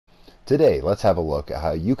Today, let's have a look at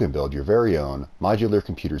how you can build your very own modular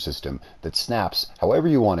computer system that snaps however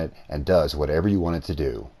you want it and does whatever you want it to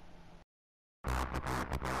do.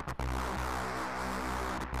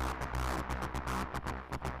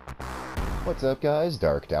 What's up guys,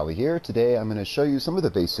 Dark Dally here. Today I'm going to show you some of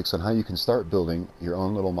the basics on how you can start building your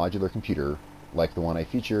own little modular computer like the one I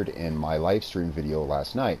featured in my live stream video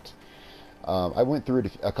last night. I went through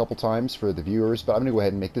it a couple times for the viewers, but I'm going to go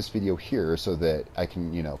ahead and make this video here so that I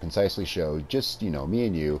can, concisely show just, me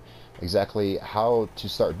and you exactly how to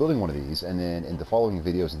start building one of these. And then in the following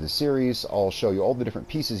videos of this series, I'll show you all the different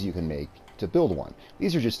pieces you can make to build one.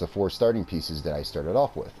 These are just the 4 starting pieces that I started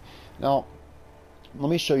off with. Now, let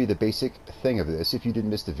me show you the basic thing of this if you didn't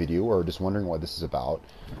miss the video or are just wondering what this is about.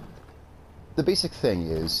 The basic thing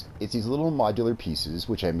is, it's these little modular pieces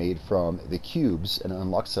which I made from the cubes and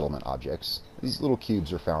unlocked settlement objects. These little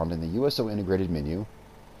cubes are found in the USO integrated menu,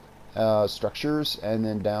 structures, and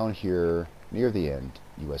then down here near the end,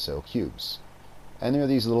 USO cubes. And there are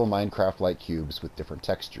these little Minecraft-like cubes with different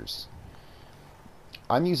textures.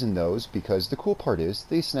 I'm using those because the cool part is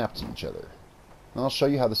they snap to each other. And I'll show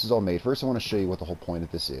you how this is all made. First I want to show you what the whole point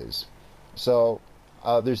of this is. So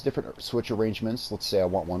there's different switch arrangements. Let's say I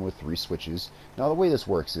want one with 3 switches. Now the way this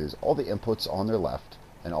works is all the inputs on their left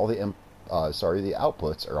and all the the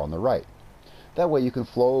outputs are on the right. That way you can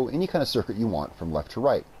flow any kind of circuit you want from left to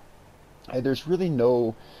right. And there's really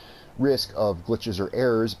no risk of glitches or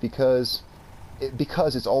errors because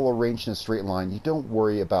it's all arranged in a straight line. You don't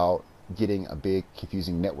worry about getting a big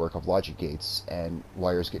confusing network of logic gates and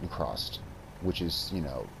wires getting crossed, which is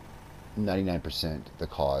 99% the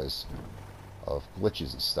cause of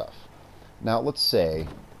glitches and stuff. Now let's say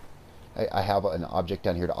I have an object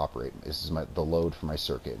down here to operate. This is the load for my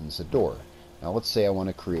circuit, and it's a door. Now let's say I want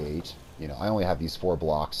to create, I only have these 4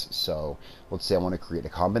 blocks, so let's say I want to create a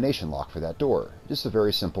combination lock for that door. Just a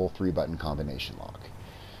very simple 3-button combination lock.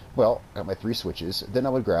 Well, I got my 3 switches, then I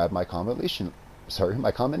would grab my combination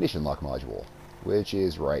lock module, which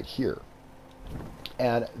is right here.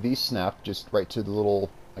 And these snap just right to the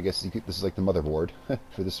little, this is like the motherboard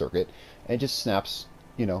for the circuit, and it just snaps,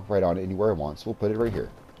 right on it anywhere I want. So we'll put it right here.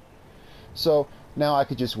 So now I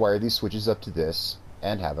could just wire these switches up to this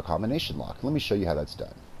and have a combination lock. Let me show you how that's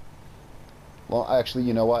done. Well, actually,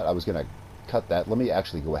 you know what? I was going to cut that. Let me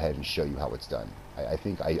actually go ahead and show you how it's done. I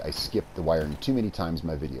think I skipped the wiring too many times in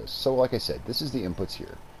my videos. So like I said, this is the inputs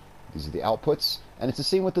here. These are the outputs, and it's the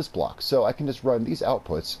same with this block. So I can just run these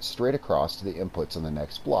outputs straight across to the inputs on the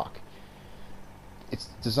next block. It's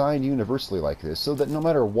designed universally like this so that no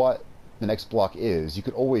matter what the next block is, you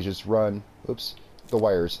could always just run the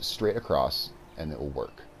wires straight across and it will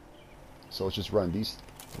work. So let's just run these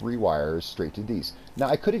 3 wires straight to these. Now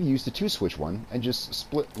I could have used the 2-switch one and just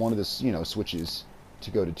split one of the switches to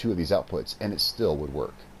go to 2 of these outputs and it still would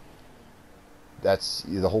work. That's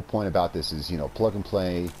the whole point about this is, plug and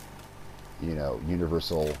play,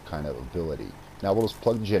 universal kind of ability. Now we'll just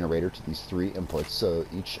plug the generator to these 3 inputs so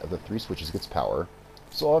each of the 3 switches gets power.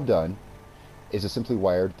 So all I've done is I simply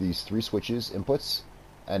wired these 3 switches inputs,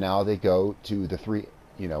 and now they go to the 3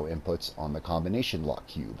 inputs on the combination lock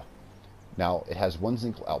cube. Now it has one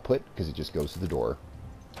single output because it just goes to the door.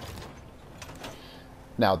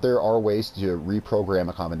 Now there are ways to reprogram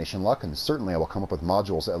a combination lock, and certainly I will come up with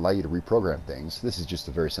modules that allow you to reprogram things. This is just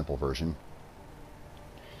a very simple version.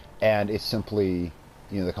 And it's simply,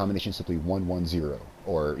 the combination is simply 110,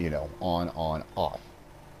 or, on, off.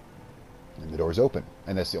 And the door's open,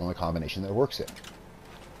 and that's the only combination that works it.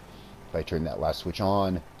 If I turn that last switch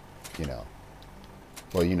on,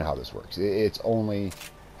 well, you know how this works. It's only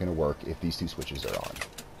going to work if these 2 switches are on.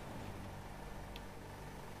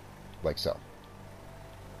 Like so.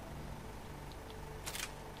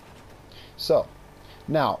 So,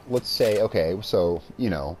 now, let's say, okay, so,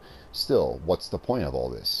 still, what's the point of all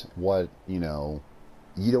this? You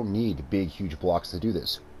don't need big, huge blocks to do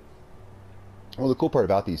this. Well, the cool part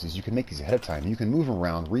about these is you can make these ahead of time. You can move them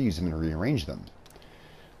around, reuse them, and rearrange them.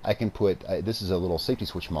 I can put, this is a little safety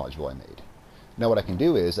switch module I made. Now what I can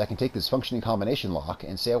do is I can take this functioning combination lock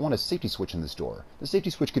and say I want a safety switch in this door. The safety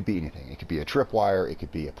switch could be anything. It could be a tripwire, it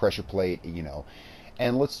could be a pressure plate,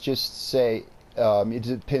 and let's just say it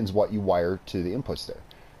depends what you wire to the inputs there.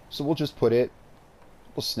 So we'll just we'll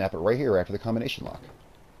snap it right here after the combination lock.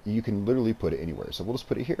 You can literally put it anywhere, so we'll just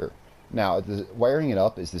put it here. Now, the wiring it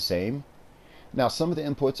up is the same. Now, some of the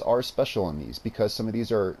inputs are special on these because some of these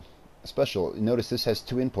are special. Notice this has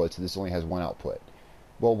 2 inputs and this only has 1 output.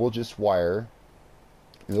 Well, we'll just wire.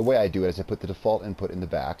 The way I do it is I put the default input in the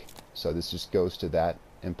back, so this just goes to that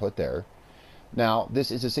input there. Now, this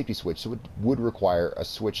is a safety switch, so it would require a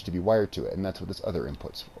switch to be wired to it, and that's what this other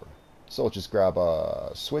input's for. So I'll just grab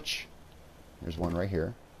a switch, There's one right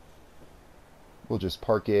here. We'll just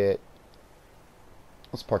park it.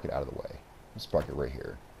 Let's park it out of the way. Let's park it right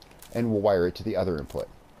here. And we'll wire it to the other input.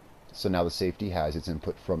 So now the safety has its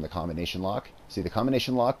input from the combination lock. See, the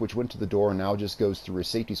combination lock, which went to the door, now just goes through a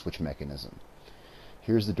safety switch mechanism.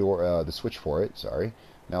 Here's the door, the switch for it. Sorry.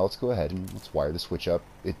 Now let's go ahead and let's wire the switch up.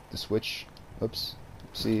 The switch, oops,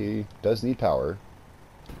 see, does need power.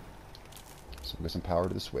 So we'll get some power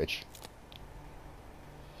to the switch.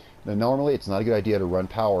 Now normally it's not a good idea to run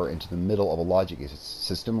power into the middle of a logic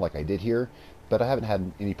system like I did here, but I haven't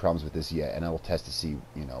had any problems with this yet, and I will test to see,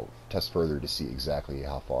 test further to see exactly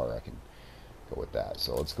how far I can go with that.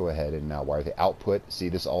 So let's go ahead and now wire the output. See,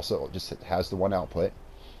 this also just has the one output.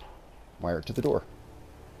 Wire it to the door.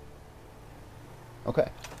 Okay.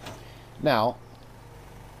 Now,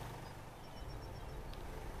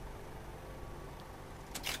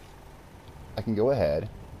 I can go ahead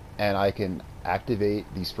and I can activate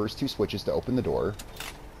these first two switches to open the door.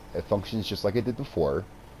 It functions just like it did before.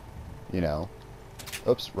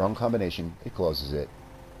 Oops, wrong combination. It closes it.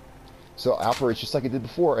 So it operates just like it did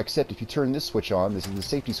before, except if you turn this switch on, this is the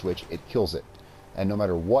safety switch, it kills it. And no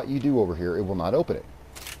matter what you do over here, it will not open it.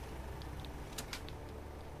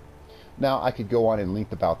 Now, I could go on in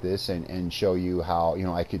length about this and show you how,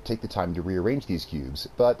 I could take the time to rearrange these cubes.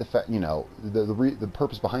 But the fact, the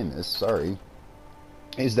purpose behind this, sorry,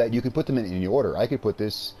 is that you can put them in any order. I could put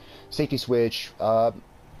this safety switch.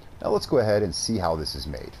 Now let's go ahead and see how this is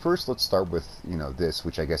made. First, let's start with, this,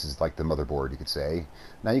 which I guess is like the motherboard, you could say.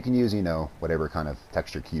 Now you can use, whatever kind of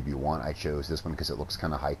texture cube you want. I chose this one because it looks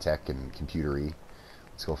kind of high-tech and computery.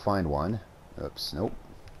 Let's go find one. Oops, nope.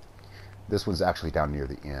 This one's actually down near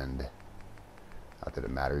the end. Not that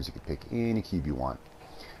it matters, you can pick any cube you want.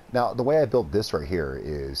 Now, the way I built this right here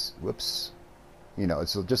is, whoops,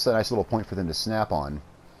 it's just a nice little point for them to snap on.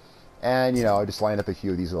 And, I just line up a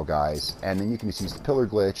few of these little guys, and then you can just use the pillar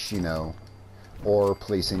glitch, or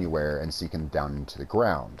place anywhere and sink them down into the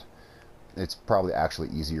ground. It's probably actually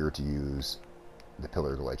easier to use the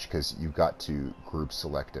pillar glitch, because you've got to group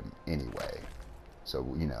select them anyway. So,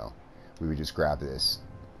 we would just grab this,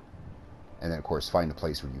 and then, of course, find a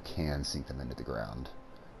place where you can sink them into the ground.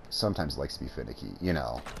 Sometimes it likes to be finicky,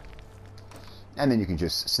 And then you can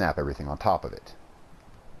just snap everything on top of it.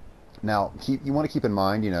 Now, you want to keep in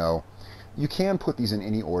mind, you can put these in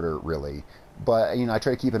any order, really. But, I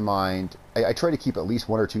try to keep in mind, I try to keep at least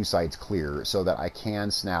one or two sides clear so that I can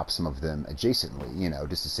snap some of them adjacently,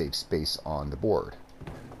 just to save space on the board.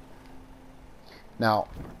 Now,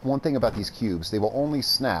 one thing about these cubes, they will only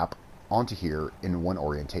snap onto here in one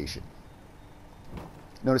orientation.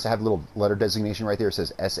 Notice I have a little letter designation right there. It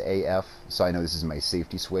says SAF, so I know this is my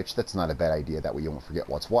safety switch. That's not a bad idea. That way you won't forget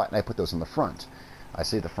what's what. And I put those on the front. I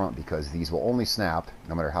say the front because these will only snap,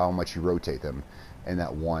 no matter how much you rotate them, in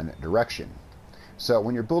that one direction. So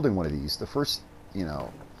when you're building one of these, the first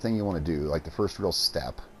thing you want to do, like the first real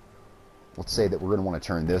step, let's say that we're going to want to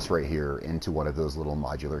turn this right here into one of those little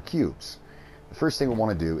modular cubes. The first thing we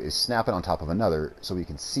want to do is snap it on top of another so we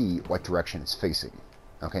can see what direction it's facing.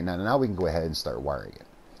 Okay, now we can go ahead and start wiring it.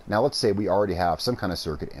 Now let's say we already have some kind of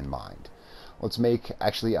circuit in mind. Let's make,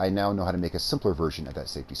 actually I now know how to make a simpler version of that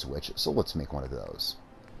safety switch, so let's make one of those.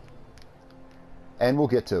 And we'll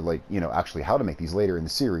get to actually how to make these later in the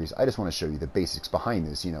series. I just want to show you the basics behind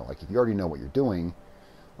this, like if you already know what you're doing,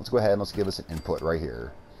 let's go ahead and let's give us an input right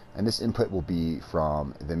here. And this input will be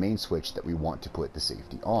from the main switch that we want to put the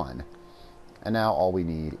safety on. And now all we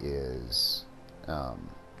need is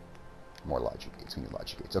more logic gates. We need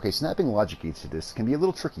logic gates. Okay, snapping logic gates to this can be a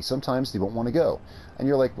little tricky. Sometimes they won't want to go. And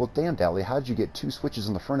you're like, well, damn, Dally, how did you get two switches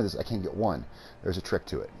on the front of this? I can't get one. There's a trick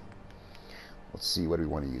to it. Let's see, what do we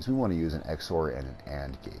want to use? We want to use an XOR and an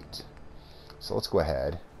AND gate. So let's go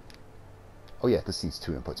ahead. Oh yeah, this needs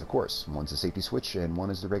two inputs, of course. One's a safety switch and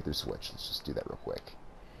one is the regular switch. Let's just do that real quick.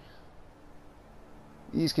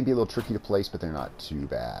 These can be a little tricky to place, but they're not too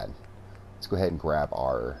bad. Let's go ahead and grab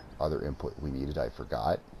our other input we needed. I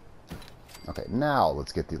forgot. Okay, now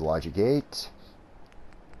let's get the logic gate.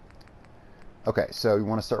 Okay, so you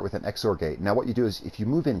want to start with an XOR gate. Now what you do is if you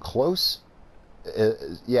move in close,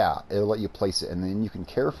 yeah, it'll let you place it, and then you can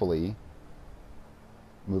carefully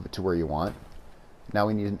move it to where you want. Now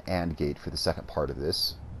we need an AND gate for the second part of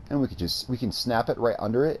this, and we can snap it right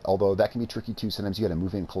under it, although that can be tricky too. Sometimes you got to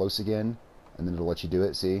move in close again, and then it'll let you do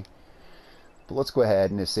it, see? But let's go ahead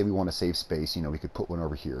and just say we want to save space, we could put one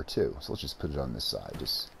over here too. So let's just put it on this side,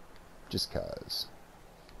 just cause.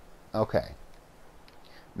 Okay.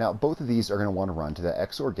 Now both of these are going to want to run to the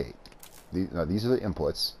XOR gate. These are the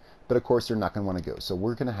inputs, but of course they're not going to want to go. So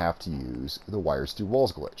we're going to have to use the wires through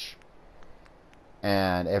walls glitch.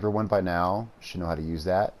 And everyone by now should know how to use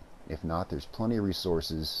that. If not, there's plenty of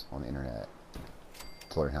resources on the internet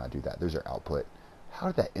to learn how to do that. There's our output. How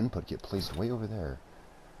did that input get placed way over there?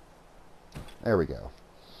 There we go.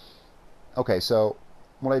 Okay, so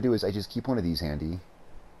what I do is I just keep one of these handy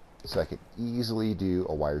so I could easily do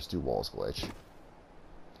a wires through walls glitch.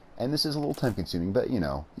 And this is a little time consuming, but you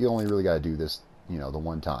know, you only really got to do this, you know, the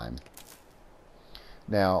one time.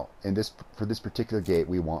 Now, for this particular gate,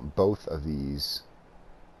 we want both of these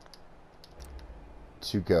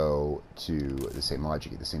to go to the same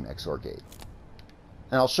logic gate, the same XOR gate.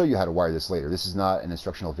 And I'll show you how to wire this later. This is not an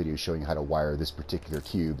instructional video showing you how to wire this particular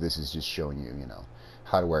cube. This is just showing you, you know,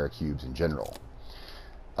 how to wire cubes in general.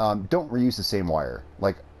 Don't reuse the same wire.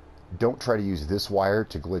 Like, don't try to use this wire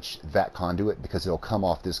to glitch that conduit because it'll come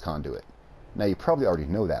off this conduit. Now, you probably already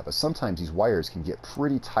know that, but sometimes these wires can get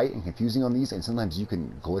pretty tight and confusing on these, and sometimes you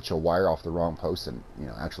can glitch a wire off the wrong post and, you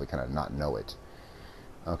know, actually kind of not know it.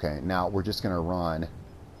 Okay, now we're just going to run...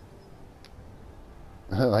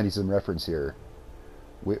 I need some reference here.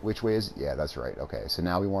 Which way is it? Yeah, that's right. Okay, so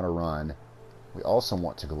now we want to run. We also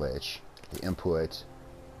want to glitch the input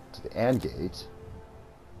to the AND gate.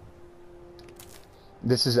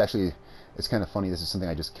 This is actually, it's kind of funny. This is something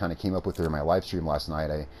I just kind of came up with during my live stream last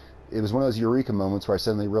night. It was one of those eureka moments where I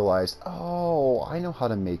suddenly realized, oh, I know how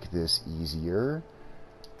to make this easier.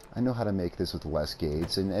 I know how to make this with less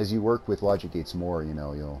gates. And as you work with logic gates more, you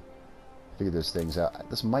know, you'll figure those things out.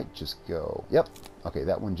 This might just go. Yep. Okay,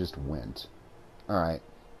 that one just went. All right.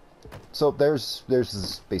 So there's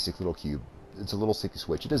this basic little cube. It's a little sticky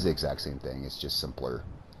switch. It does the exact same thing. It's just simpler.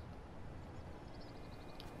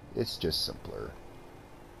 It's just simpler.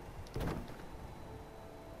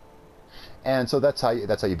 And so that's how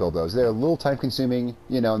you build those. They're a little time consuming,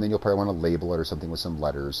 you know, and then you'll probably want to label it or something with some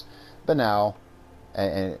letters. But now,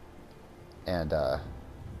 oh,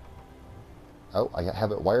 I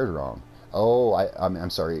have it wired wrong. Oh, I'm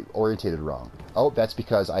sorry, orientated wrong. Oh, that's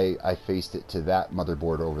because I faced it to that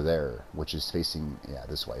motherboard over there, which is facing, yeah,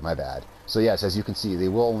 this way. My bad. So yes, as you can see, they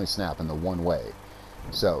will only snap in the one way.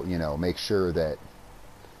 So, you know, make sure that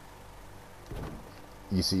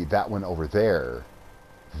you see that one over there.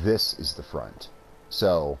 This is the front.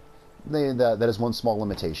 So that is one small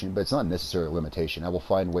limitation, but it's not necessarily a limitation. I will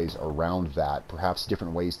find ways around that, perhaps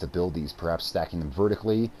different ways to build these, perhaps stacking them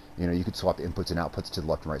vertically. You know, you could swap the inputs and outputs to the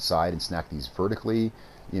left and right side and stack these vertically,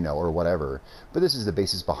 you know, or whatever. But this is the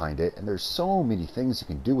basis behind it, and there's so many things you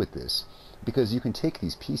can do with this, because you can take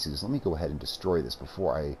these pieces. Let me go ahead and destroy this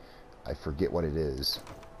before I forget what it is.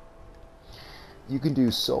 You can do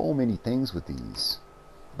so many things with these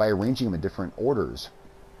by arranging them in different orders.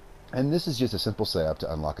 And this is just a simple setup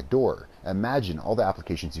to unlock a door. Imagine all the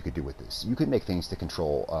applications you could do with this. You could make things to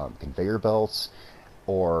control conveyor belts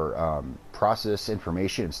or process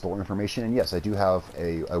information and store information. And yes, I do have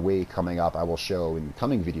a way coming up I will show in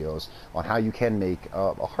coming videos on how you can make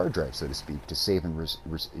a hard drive, so to speak, to save and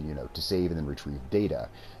to save and then retrieve data.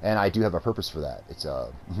 And I do have a purpose for that. It's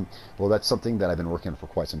well, that's something that I've been working on for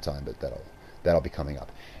quite some time, but that'll be coming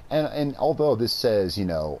up. And although this says, you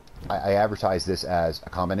know, I advertise this as a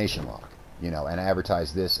combination lock, you know, and I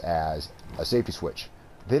advertise this as a safety switch,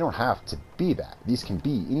 they don't have to be that. These can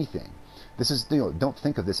be anything. This is, you know, don't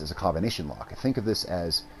think of this as a combination lock. Think of this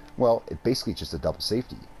as, well, it basically just a double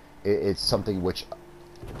safety. It's something which,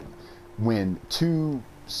 when two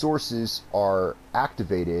sources are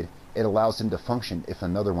activated, it allows them to function if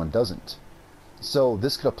another one doesn't. So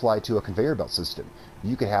this could apply to a conveyor belt system.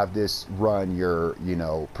 You could have this run your, you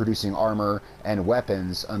know, producing armor and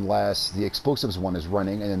weapons unless the explosives one is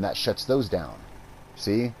running, and then that shuts those down.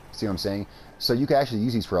 See what I'm saying? So you can actually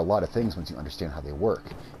use these for a lot of things once you understand how they work.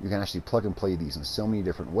 You can actually plug and play these in so many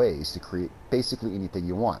different ways to create basically anything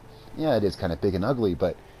you want. Yeah, it is kind of big and ugly,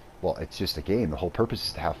 but, well, it's just a game. The whole purpose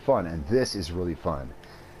is to have fun, and this is really fun.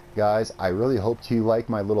 Guys, I really hope you like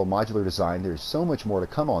my little modular design. There's so much more to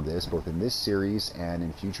come on this, both in this series and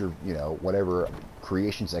in future, you know, whatever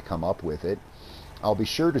creations I come up with it. I'll be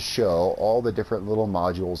sure to show all the different little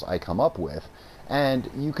modules I come up with, and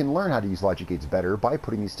you can learn how to use logic gates better by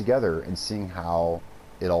putting these together and seeing how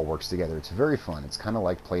it all works together. It's very fun. It's kind of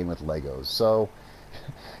like playing with Legos. So,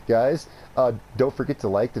 guys, don't forget to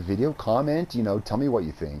like the video, comment, you know, tell me what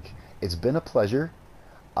you think. It's been a pleasure.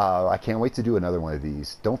 I can't wait to do another one of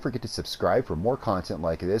these. Don't forget to subscribe for more content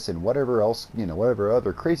like this and whatever else, you know, whatever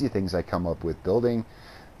other crazy things I come up with building.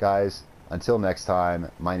 Guys, until next time,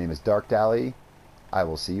 my name is Dark Dally. I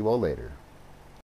will see you all later.